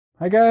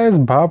Hi guys,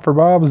 Bob for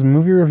Bob's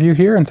Movie Review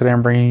here, and today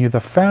I'm bringing you the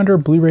Founder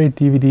Blu Ray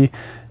DVD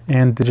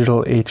and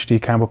digital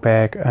HD combo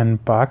pack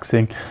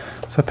unboxing.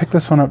 So I picked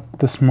this one up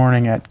this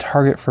morning at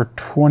Target for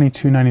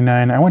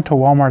 $22.99. I went to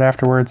Walmart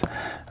afterwards, and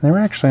they were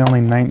actually only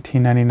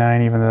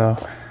 $19.99, even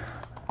though,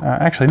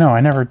 actually no, I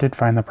never did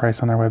find the price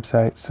on their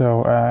website,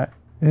 so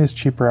it is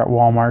cheaper at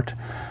Walmart.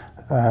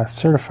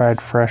 Certified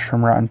fresh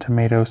from Rotten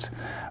Tomatoes.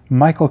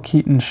 Michael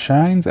Keaton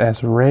shines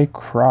as Ray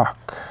Kroc.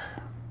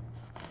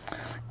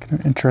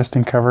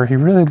 Interesting cover. He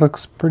really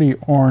looks pretty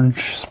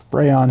orange,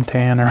 spray on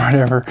tan or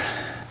whatever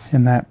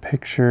in that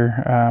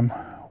picture.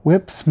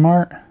 Whip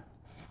smart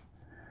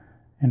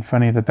and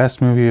funny, the best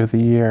movie of the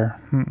year.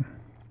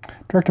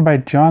 Directed by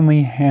John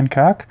Lee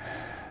Hancock,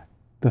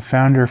 the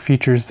Founder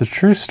features the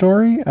true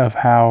story of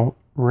how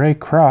Ray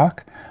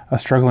Kroc, a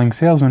struggling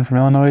salesman from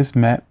Illinois,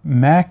 met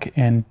Mac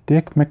and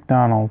Dick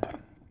McDonald,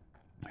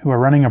 who were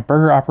running a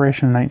burger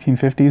operation in the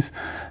 1950s,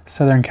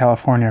 Southern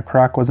California.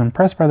 Kroc was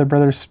impressed by the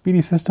brothers'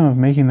 speedy system of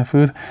making the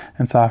food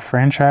and saw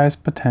franchise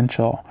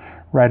potential.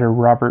 Writer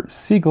Robert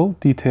Siegel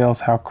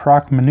details how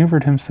Kroc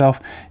maneuvered himself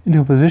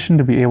into a position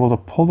to be able to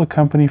pull the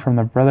company from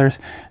the brothers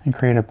and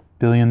create a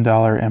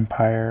billion-dollar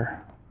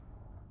empire.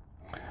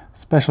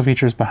 Special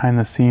features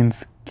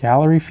behind-the-scenes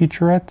gallery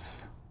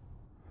featurettes.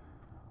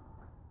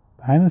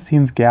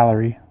 Behind-the-scenes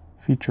gallery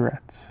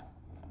featurettes.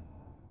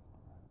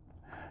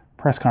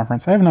 Press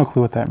conference. I have no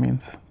clue what that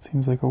means. It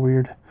seems like a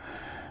weird...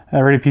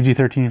 rated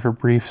PG-13 for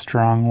brief,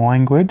 strong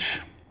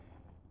language.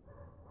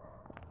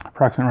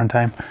 Approximate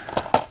runtime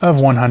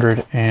of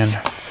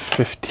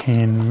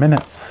 115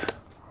 minutes.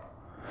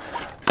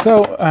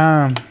 So,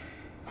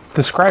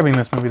 describing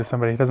this movie to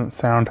somebody doesn't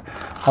sound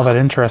all that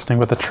interesting,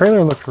 but the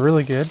trailer looked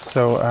really good,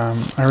 so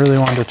I really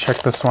wanted to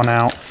check this one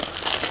out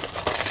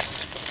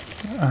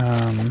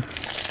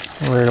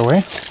right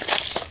away.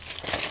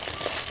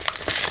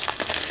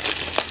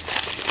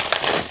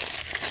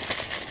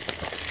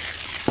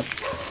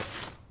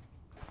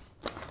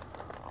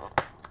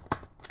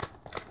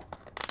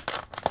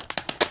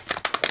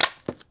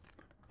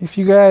 If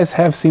you guys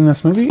have seen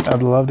this movie,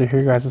 I'd love to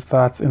hear your guys'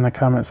 thoughts in the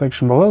comment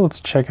section below. Let's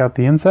check out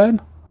the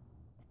inside.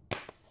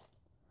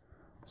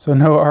 So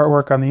no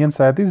artwork on the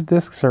inside. These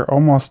discs are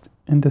almost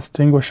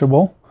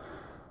indistinguishable.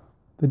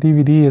 The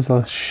DVD is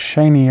a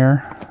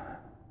shinier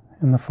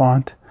in the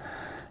font.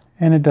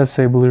 And it does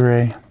say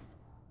Blu-ray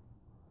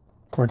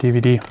or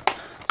DVD.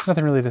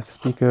 Nothing really to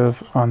speak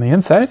of on the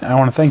inside. I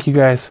want to thank you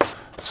guys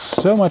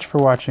so much for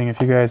watching.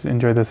 If you guys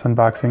enjoyed this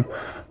unboxing,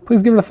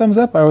 please give it a thumbs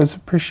up. I always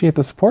appreciate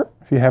the support.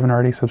 If you haven't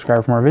already,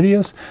 subscribe for more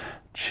videos.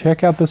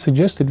 Check out the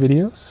suggested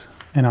videos,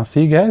 and I'll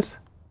see you guys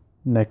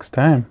next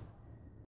time.